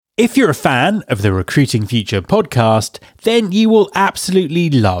If you're a fan of the Recruiting Future podcast, then you will absolutely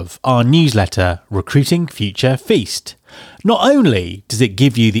love our newsletter, Recruiting Future Feast. Not only does it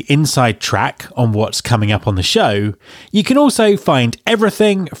give you the inside track on what's coming up on the show, you can also find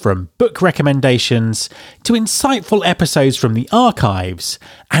everything from book recommendations to insightful episodes from the archives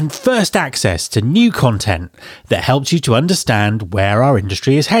and first access to new content that helps you to understand where our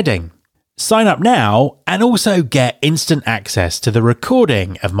industry is heading. Sign up now and also get instant access to the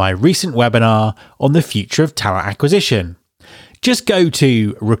recording of my recent webinar on the future of talent acquisition. Just go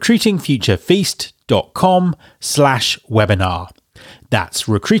to recruitingfuturefeast.com/webinar. That's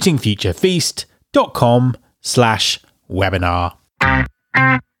recruitingfuturefeast.com/webinar.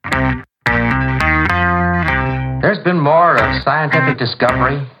 There's been more of scientific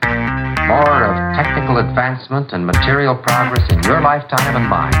discovery, more of technical advancement and material progress in your lifetime and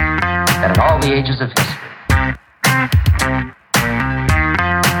mine than in all the ages of history.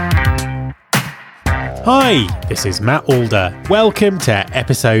 Hi, this is Matt Alder. Welcome to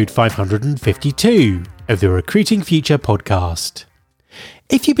episode 552 of the Recruiting Future podcast.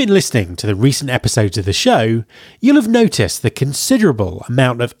 If you've been listening to the recent episodes of the show, you'll have noticed the considerable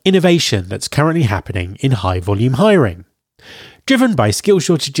amount of innovation that's currently happening in high volume hiring. Driven by skill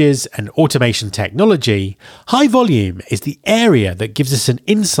shortages and automation technology, high volume is the area that gives us an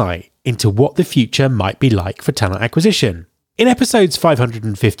insight into what the future might be like for talent acquisition. In episodes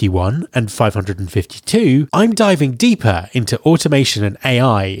 551 and 552, I'm diving deeper into automation and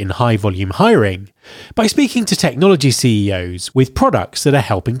AI in high volume hiring by speaking to technology CEOs with products that are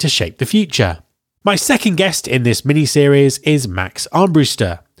helping to shape the future. My second guest in this mini-series is Max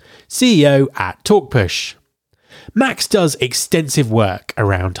Armbruster, CEO at TalkPush. Max does extensive work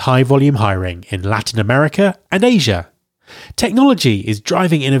around high volume hiring in Latin America and Asia. Technology is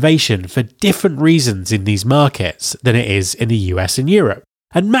driving innovation for different reasons in these markets than it is in the US and Europe.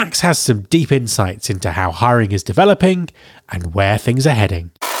 And Max has some deep insights into how hiring is developing and where things are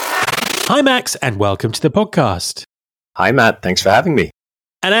heading. Hi, Max, and welcome to the podcast. Hi, Matt. Thanks for having me.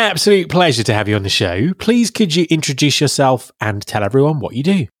 An absolute pleasure to have you on the show. Please, could you introduce yourself and tell everyone what you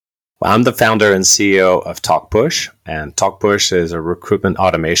do? Well, I'm the founder and CEO of TalkPush, and TalkPush is a recruitment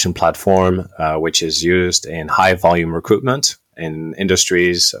automation platform which is used in high volume recruitment in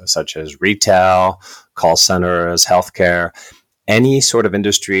industries such as retail, call centers, healthcare, any sort of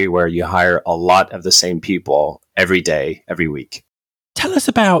industry where you hire a lot of the same people every day, every week. Tell us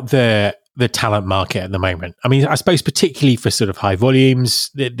about the talent market at the moment. I mean, I suppose particularly for sort of high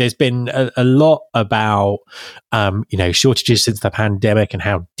volumes, there's been a lot about, shortages since the pandemic and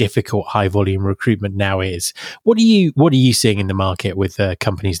how difficult high volume recruitment now is. What are you seeing in the market with the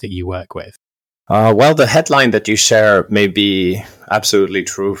companies that you work with? Well, the headline that you share may be absolutely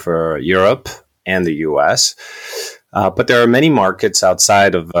true for Europe and the US, but there are many markets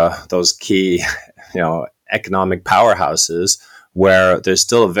outside of those key, economic powerhouses where there's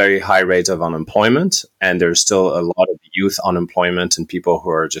still a very high rate of unemployment, and there's still a lot of youth unemployment and people who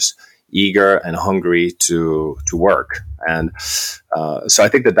are just eager and hungry to work. And so I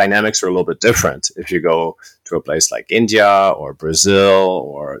think the dynamics are a little bit different if you go to a place like India or Brazil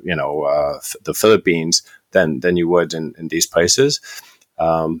or the Philippines than you would in these places.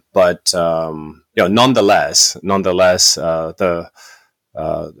 But nonetheless, the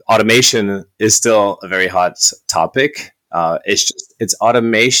automation is still a very hot topic. It's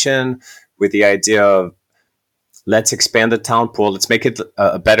automation with the idea of let's expand the talent pool. Let's make it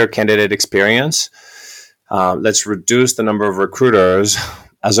a better candidate experience. Let's reduce the number of recruiters,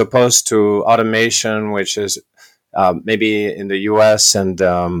 as opposed to automation, which is maybe in the US and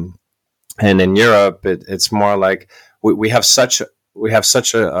in Europe, it's more like we have such a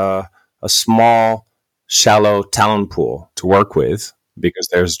small, shallow talent pool to work with because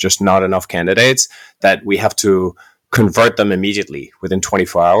there's just not enough candidates that we have to convert them immediately within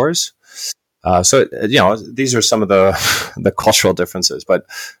 24 hours. So these are some of the cultural differences. But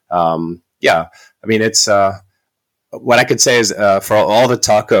it's what I could say is for all the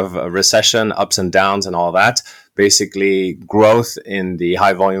talk of recession, ups and downs and all that, basically growth in the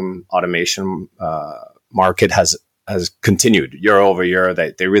high volume automation market has continued year over year.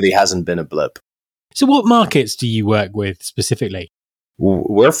 There really hasn't been a blip. So what markets do you work with specifically?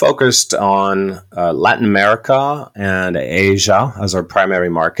 We're focused on Latin America and Asia as our primary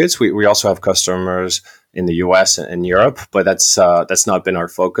markets. We also have customers in the US and Europe, but that's not been our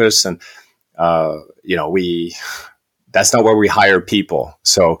focus. And that's not where we hire people.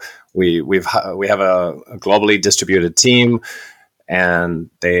 So we have a globally distributed team,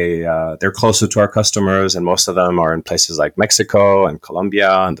 and they're closer to our customers, and most of them are in places like Mexico and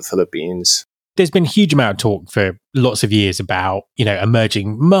Colombia and the Philippines. There's been a huge amount of talk for lots of years about,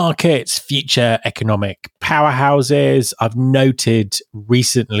 emerging markets, future economic powerhouses. I've noted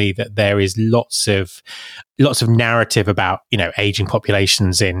recently that there is lots of narrative about, aging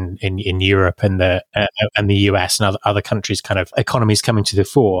populations in Europe and the US and other countries, kind of economies coming to the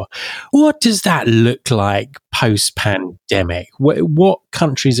fore. What does that look like post-pandemic? What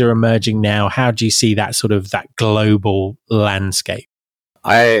countries are emerging now? How do you see that sort of that global landscape?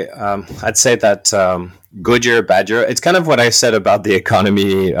 I'd say that good year, bad year. It's kind of what I said about the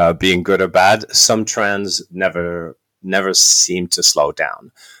economy being good or bad. Some trends never seem to slow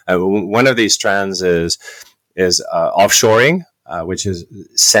down. One of these trends is offshoring, which is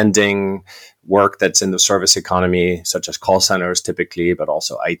sending work that's in the service economy, such as call centers typically, but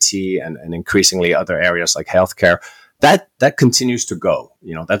also IT and increasingly other areas like healthcare. That continues to go.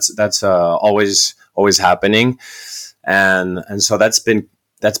 That's always happening. And so that's been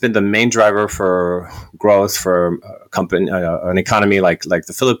the main driver for growth for an economy like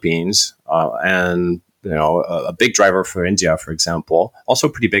the Philippines, and a big driver for India, for example. Also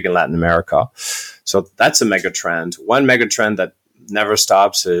pretty big in Latin America. So that's a mega trend. One mega trend that never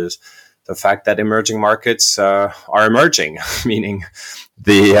stops is the fact that emerging markets are emerging, meaning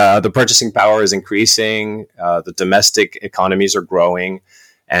the purchasing power is increasing, the domestic economies are growing,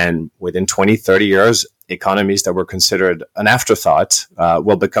 and within 20, 30 years, economies that were considered an afterthought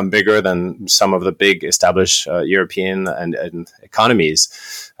will become bigger than some of the big established European and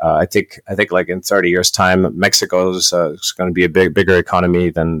economies. I think like in 30 years' time, Mexico is going to be a bigger economy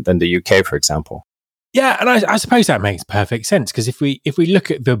than the UK, for example. Yeah, and I suppose that makes perfect sense, because if we look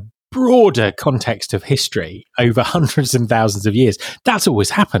at the broader context of history over hundreds and thousands of years, that's always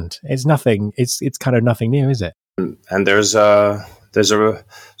happened. It's nothing. It's kind of nothing new, is it? And there's a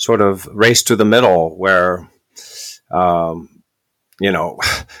sort of race to the middle where, once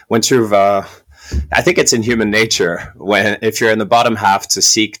you've, I think it's in human nature if you're in the bottom half to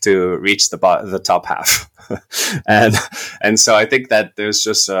seek to reach the top half, and so I think that there's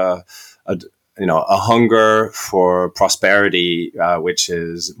just a hunger for prosperity, which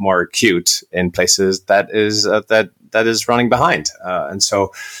is more acute in places that is running behind, and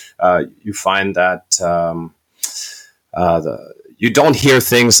so you find that. You don't hear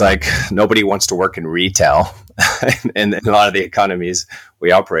things like nobody wants to work in retail in a lot of the economies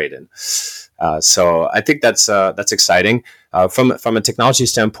we operate in. So I think that's exciting. From a technology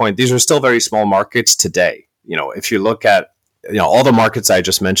standpoint, these are still very small markets today. If you look at all the markets I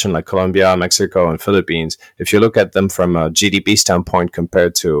just mentioned, like Colombia, Mexico, and Philippines, if you look at them from a GDP standpoint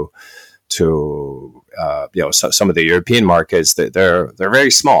compared to some of the European markets, they're very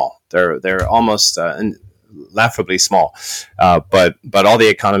small. They're almost laughably small, but all the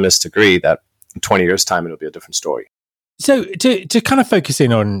economists agree that in 20 years' time it'll be a different story. So to kind of focus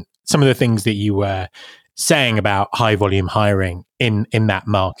in on some of the things that you were saying about high volume hiring in that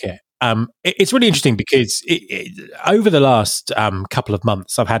market, it's really interesting because over the last couple of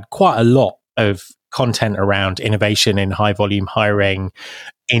months, I've had quite a lot of content around innovation in high volume hiring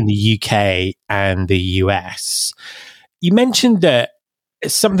in the UK and the US. You mentioned that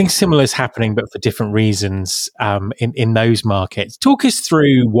something similar is happening, but for different reasons in those markets. Talk us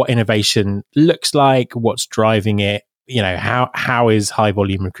through what innovation looks like, what's driving it. How is high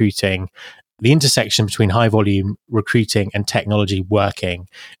volume recruiting, the intersection between high volume recruiting and technology working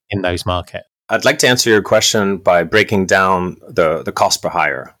in those markets? I'd like to answer your question by breaking down the cost per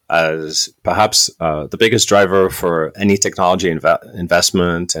hire as perhaps the biggest driver for any technology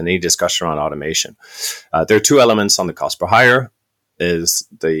investment and any discussion around automation. There are two elements on the cost per hire. Is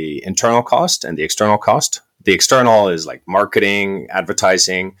the internal cost and the external cost. The external is like marketing,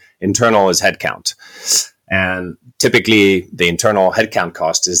 advertising. Internal is headcount. And typically the internal headcount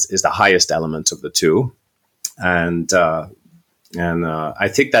cost is the highest element of the two. And I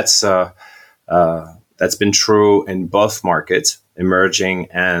think that's been true in both markets, emerging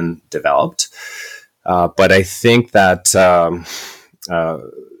and developed. But I think that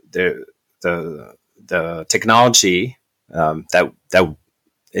the technology that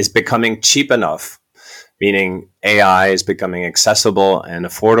is becoming cheap enough, meaning AI is becoming accessible and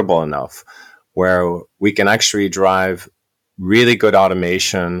affordable enough, where we can actually drive really good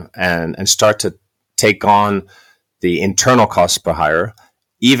automation and start to take on the internal cost per hire,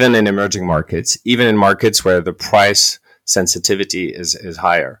 even in emerging markets, even in markets where the price sensitivity is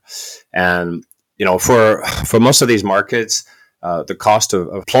higher. And for most of these markets, the cost of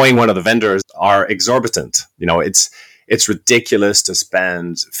employing one of the vendors are exorbitant. It's ridiculous to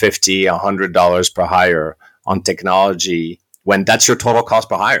spend $50, $100 per hire on technology when that's your total cost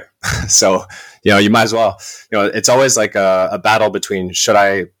per hire. So, you might as well, it's always like a battle between should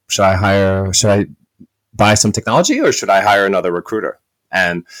I should I buy some technology or should I hire another recruiter?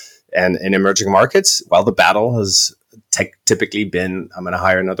 And in emerging markets, well, the battle has typically been, I'm going to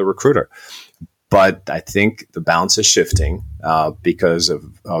hire another recruiter. But I think the balance is shifting because of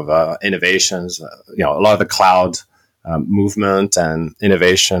innovations. A lot of the cloud movement and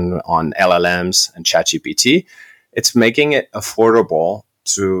innovation on LLMs and ChatGPT. It's making it affordable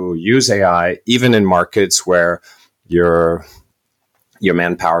to use AI, even in markets where your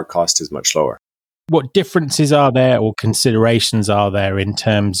manpower cost is much lower. What differences are there or considerations are there in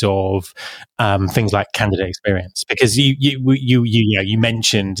terms of things like candidate experience? Because you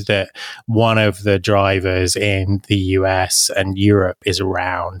mentioned that one of the drivers in the US and Europe is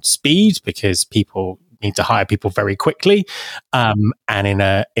around speed, because people need to hire people very quickly, and in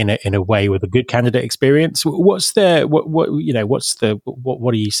a way with a good candidate experience. What are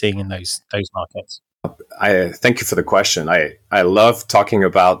you seeing in those markets? I thank you for the question. I love talking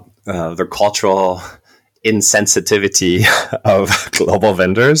about the cultural insensitivity of global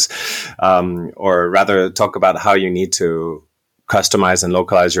vendors, or rather talk about how you need to customize and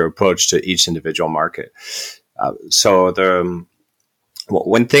localize your approach to each individual market. So the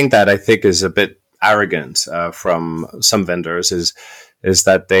one thing that I think is a bit arrogant from some vendors is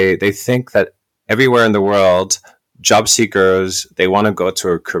that they think that everywhere in the world, job seekers, they want to go to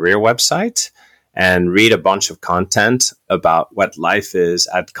a career website and read a bunch of content about what life is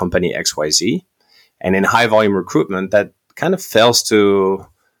at company XYZ. And in high volume recruitment, that kind of fails to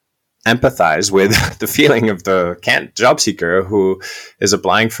empathize with the feeling of the job seeker who is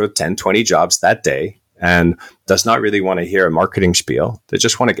applying for 10, 20 jobs that day and does not really want to hear a marketing spiel. They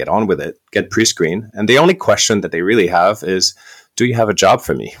just want to get on with it, get pre-screened. And the only question that they really have is, do you have a job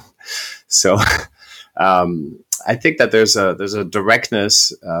for me? So I think that there's a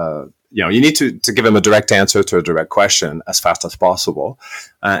directness. You need to give them a direct answer to a direct question as fast as possible.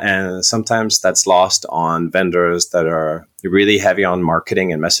 And sometimes that's lost on vendors that are really heavy on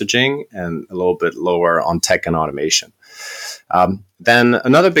marketing and messaging and a little bit lower on tech and automation. Then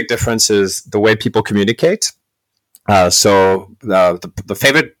another big difference is the way people communicate. So the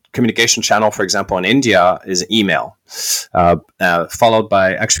favorite communication channel, for example, in India is email, followed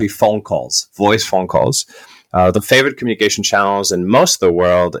by actually phone calls, voice phone calls. The favorite communication channels in most of the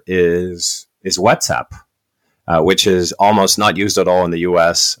world is WhatsApp, which is almost not used at all in the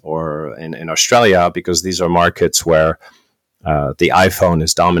US or in Australia, because these are markets where the iPhone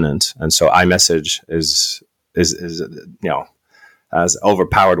is dominant, and so iMessage is has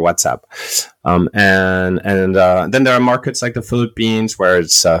overpowered WhatsApp. And then there are markets like the Philippines where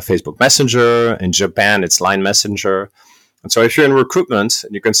it's Facebook Messenger. In Japan, it's Line Messenger. And so if you're in recruitment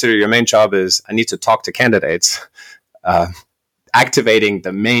and you consider your main job is, I need to talk to candidates, activating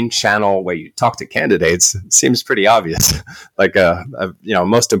the main channel where you talk to candidates seems pretty obvious, like a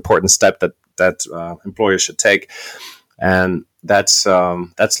most important step that employers should take. And that's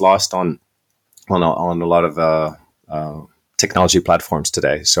lost on a lot of technology platforms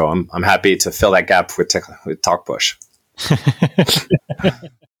today. So I'm happy to fill that gap with TalkPush.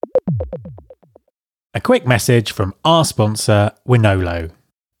 A quick message from our sponsor, Winolo.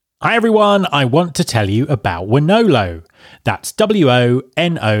 Hi everyone, I want to tell you about Winolo. That's Winolo.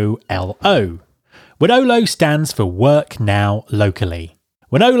 Winolo stands for Work Now Locally.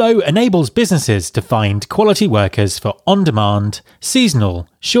 Winolo enables businesses to find quality workers for on-demand, seasonal,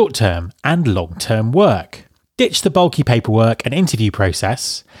 short-term and long-term work. Ditch the bulky paperwork and interview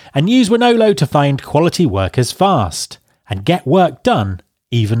process and use Winolo to find quality workers fast and get work done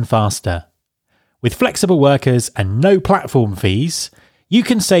even faster. With flexible workers and no platform fees, you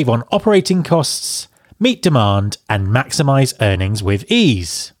can save on operating costs, meet demand, and maximise earnings with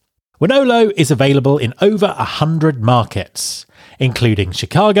ease. Winolo is available in over 100 markets, including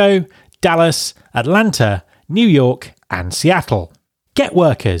Chicago, Dallas, Atlanta, New York, and Seattle. Get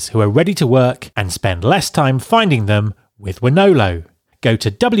workers who are ready to work and spend less time finding them with Winolo. Go to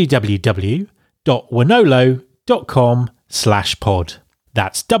www.winolo.com/pod.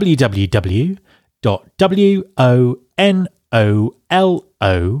 That's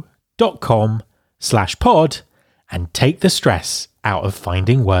www.winolo.com/pod and take the stress out of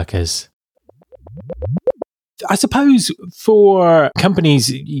finding workers. I suppose for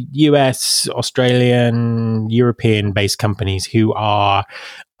companies, US, Australian, European-based companies who are,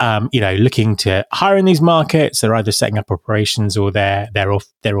 looking to hire in these markets, they're either setting up operations or they're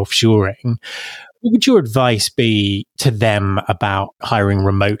offshoring. What would your advice be to them about hiring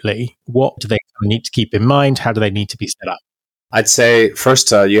remotely? What do they need to keep in mind? How do they need to be set up? I'd say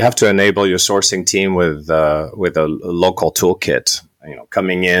first, you have to enable your sourcing team with a local toolkit.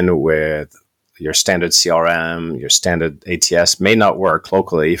 Coming in with your standard CRM, your standard ATS may not work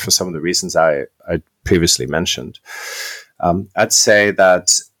locally for some of the reasons I previously mentioned. I'd say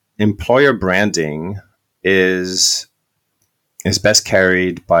that employer branding is best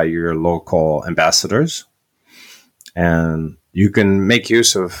carried by your local ambassadors, and you can make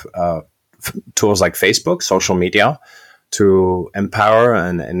use of tools like Facebook, social media, to empower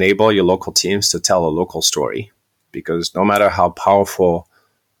and enable your local teams to tell a local story. Because no matter how powerful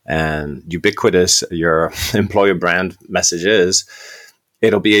and ubiquitous your employer brand message is,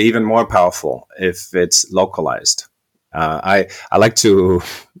 it'll be even more powerful if it's localized. I like to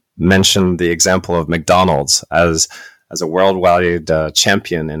mention the example of McDonald's as a worldwide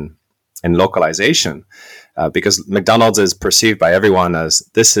champion in localization, because McDonald's is perceived by everyone as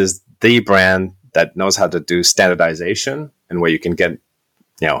this is the brand that knows how to do standardization, and where you can get,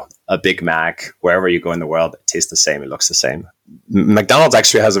 a Big Mac wherever you go in the world, it tastes the same, it looks the same. McDonald's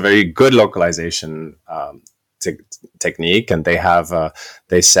actually has a very good localization technique, and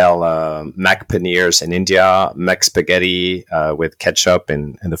they sell Mac Paneers in India, Mac Spaghetti with ketchup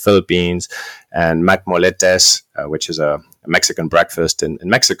in the Philippines, and Mac Moletes, which is a Mexican breakfast in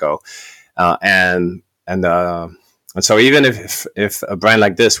Mexico, and so even if a brand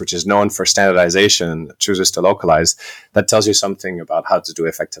like this, which is known for standardization, chooses to localize, that tells you something about how to do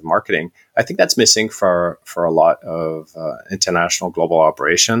effective marketing. I think that's missing for a lot of international global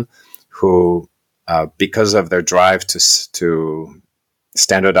operation who, because of their drive to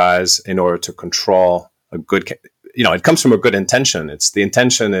standardize in order to control a good, it comes from a good intention. The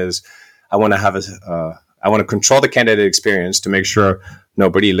intention is, I want to control the candidate experience to make sure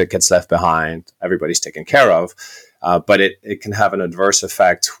nobody gets left behind, everybody's taken care of. But it can have an adverse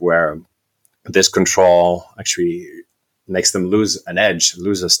effect where this control actually makes them lose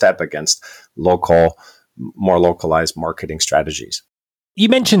a step against more localized marketing strategies. You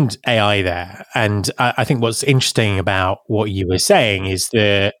mentioned AI there, and I think what's interesting about what you were saying is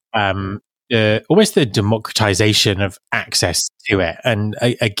almost the democratization of access to it. And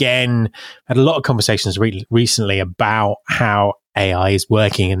again, had a lot of conversations recently about how AI is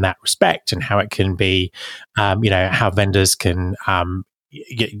working in that respect, and how it can be, how vendors can,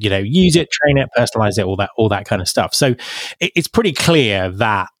 use it, train it, personalize it, all that kind of stuff. So it's pretty clear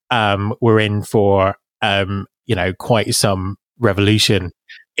that we're in for, quite some revolution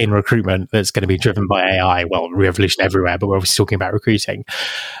in recruitment that's going to be driven by AI. Well, revolution everywhere, but we're obviously talking about recruiting.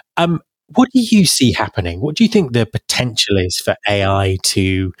 What do you see happening? What do you think the potential is for AI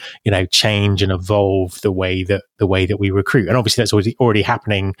to, change and evolve the way that we recruit? And obviously that's already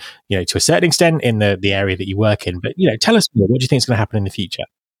happening, to a certain extent in the area that you work in. But, tell us more. What do you think is going to happen in the future?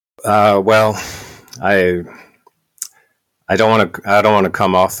 Well, I don't want to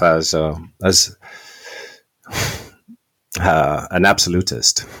come off as an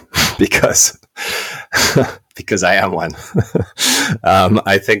absolutist because I am one.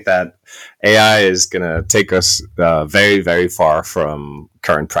 I think that AI is going to take us very, very far from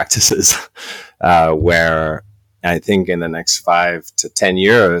current practices, where I think in the next 5 to 10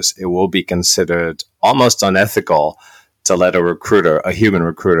 years, it will be considered almost unethical to let a human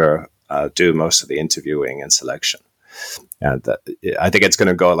recruiter, do most of the interviewing and selection. And I think it's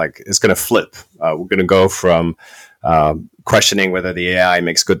going to flip. We're going to go from questioning whether the AI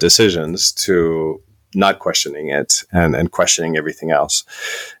makes good decisions to not questioning it and questioning everything else.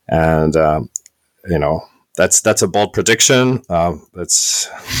 And, that's a bold prediction.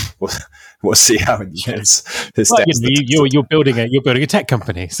 We'll see how it gets. You're building a tech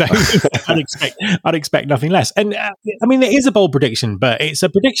company, so I'd expect nothing less. And it is a bold prediction, but it's a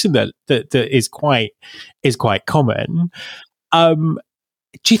prediction that is quite common. Do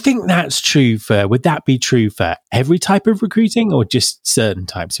you think that's true would that be true for every type of recruiting, or just certain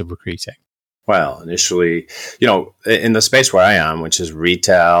types of recruiting? Well, initially, in the space where I am, which is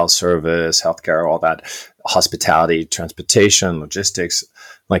retail, service, healthcare, all that, hospitality, transportation, logistics,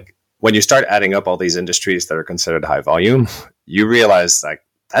 like when you start adding up all these industries that are considered high volume, you realize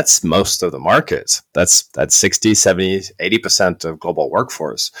that's most of the market. That's 60, 70, 80% of global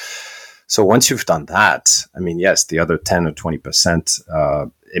workforce. So once you've done that, yes, the other 10 or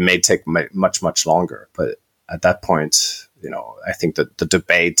 20%, it may take much, much longer. But at that point, I think that the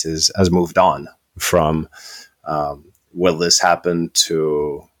debate has moved on from will this happen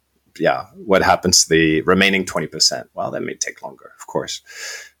to, what happens to the remaining 20%? Well, that may take longer, of course.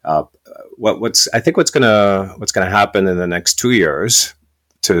 What's gonna happen in the next 2 years,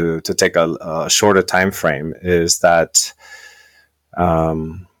 to take a shorter time frame, is that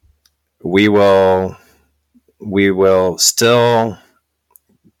we will still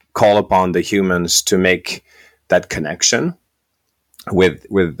call upon the humans to make that connection, with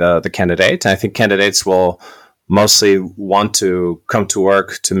the candidate. And I think candidates will mostly want to come to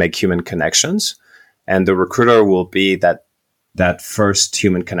work to make human connections, and the recruiter will be that first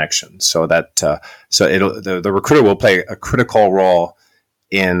human connection. So that the recruiter will play a critical role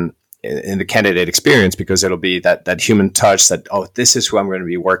in the candidate experience, because it'll be that human touch, that, oh, this is who I'm going to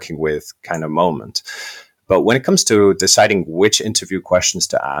be working with kind of moment. But when it comes to deciding which interview questions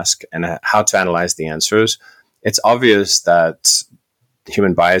to ask and how to analyze the answers, it's obvious that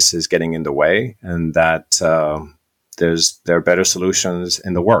human bias is getting in the way, and that there are better solutions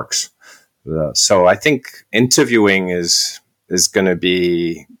in the works. So I think interviewing is going to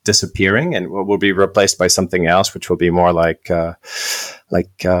be disappearing, and will be replaced by something else, which will be more like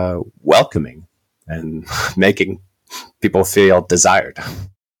welcoming and making people feel desired.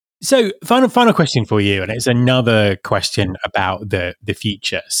 So final question for you, and it's another question about the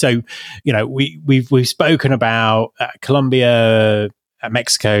future. So, we've spoken about Colombia,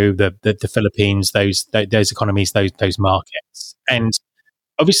 Mexico, the Philippines, those economies, those markets, and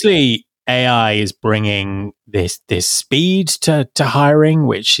obviously AI is bringing this speed to hiring,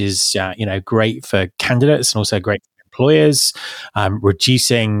 which is great for candidates and also great for employers,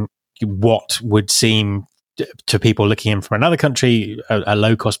 reducing what would seem to people looking in from another country a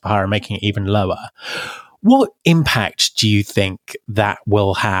low cost per hire, and making it even lower. What impact do you think that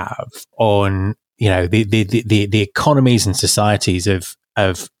will have on the economies and societies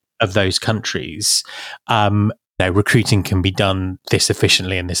of those countries? Recruiting can be done this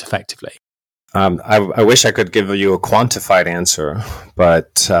efficiently and this effectively. I wish I could give you a quantified answer,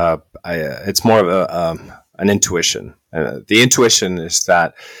 but it's more of an intuition. The intuition is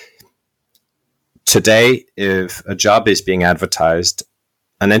that today, if a job is being advertised,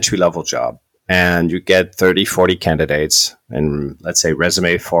 an entry-level job, and you get 30, 40 candidates in, let's say,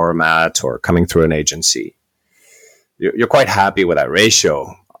 resume format or coming through an agency, you're quite happy with that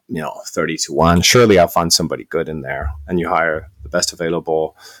ratio, 30-1. Surely I'll find somebody good in there, and you hire the best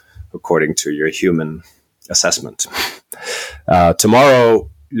available according to your human assessment. Tomorrow,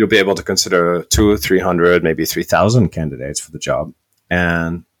 you'll be able to consider 200, 300, maybe 3,000 candidates for the job,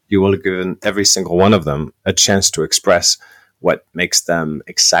 and you will have given every single one of them a chance to express what makes them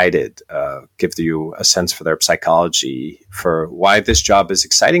excited, give you a sense for their psychology, for why this job is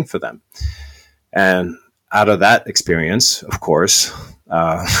exciting for them. And out of that experience, of course,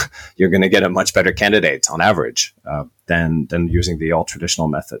 you're going to get a much better candidate on average than using the old traditional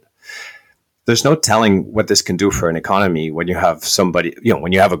method. There's no telling what this can do for an economy when you have somebody,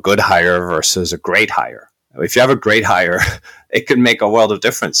 when you have a good hire versus a great hire. If you have a great hire, it can make a world of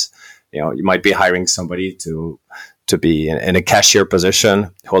difference. You might be hiring somebody to be in a cashier position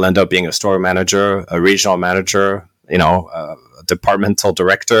who will end up being a store manager, a regional manager, a departmental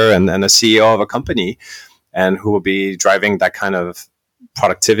director, and a CEO of a company, and who will be driving that kind of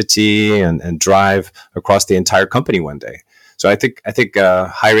productivity and drive across the entire company one day. So I think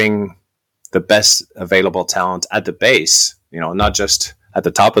hiring the best available talent at the base, not just at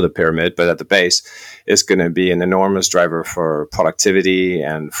the top of the pyramid, but at the base, is going to be an enormous driver for productivity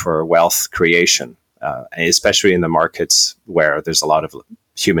and for wealth creation, especially in the markets where there's a lot of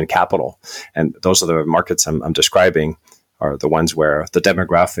human capital. And those are the markets I'm describing, are the ones where the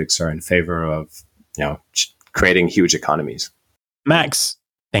demographics are in favor of, creating huge economies. Max,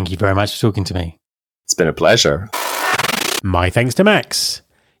 thank you very much for talking to me. It's been a pleasure. My thanks to Max.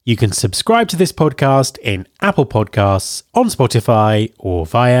 You can subscribe to this podcast in Apple Podcasts, on Spotify, or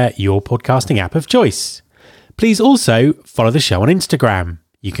via your podcasting app of choice. Please also follow the show on Instagram.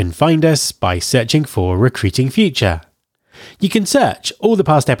 You can find us by searching for Recruiting Future. You can search all the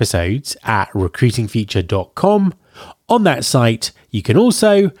past episodes at recruitingfuture.com. On that site, you can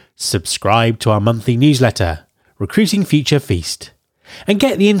also subscribe to our monthly newsletter, Recruiting Future Feast, and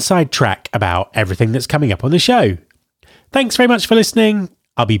get the inside track about everything that's coming up on the show. Thanks very much for listening.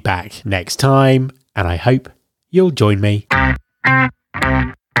 I'll be back next time, and I hope you'll join me.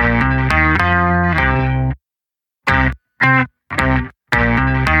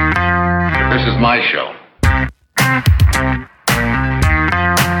 This is my show.